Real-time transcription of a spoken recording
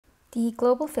The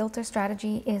global filter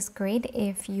strategy is great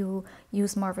if you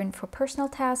use Marvin for personal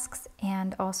tasks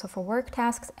and also for work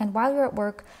tasks. And while you're at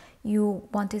work, you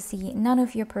want to see none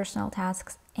of your personal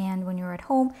tasks. And when you're at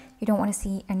home, you don't want to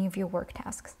see any of your work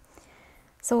tasks.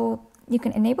 So you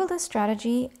can enable this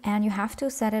strategy, and you have to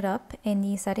set it up in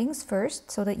the settings first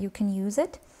so that you can use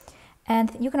it.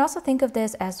 And you can also think of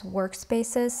this as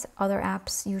workspaces. Other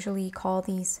apps usually call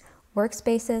these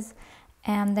workspaces.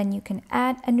 And then you can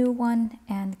add a new one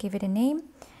and give it a name.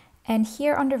 And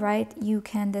here on the right, you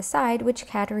can decide which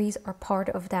categories are part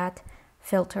of that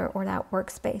filter or that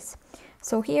workspace.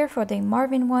 So here for the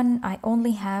Marvin one, I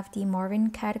only have the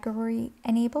Marvin category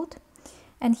enabled.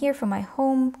 And here for my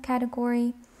home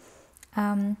category,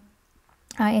 I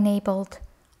enabled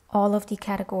all of the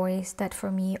categories that for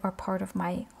me are part of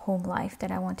my home life that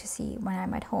I want to see when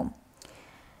I'm at home.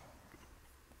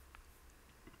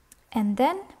 And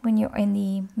then when you're in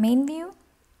the main view,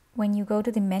 when you go to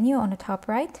the menu on the top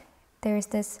right, there's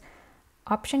this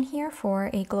option here for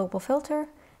a global filter.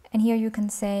 And here you can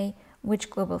say which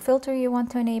global filter you want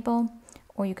to enable,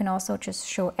 or you can also just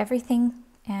show everything.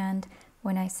 And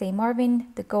when I say Marvin,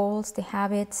 the goals, the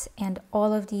habits, and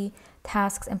all of the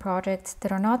tasks and projects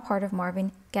that are not part of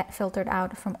Marvin get filtered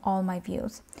out from all my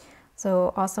views.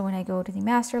 So also when I go to the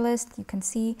master list, you can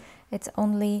see it's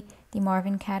only the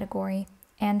Marvin category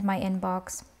and my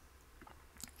inbox.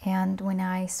 And when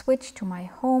I switch to my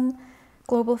home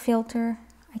global filter,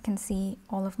 I can see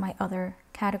all of my other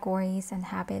categories and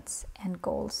habits and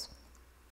goals.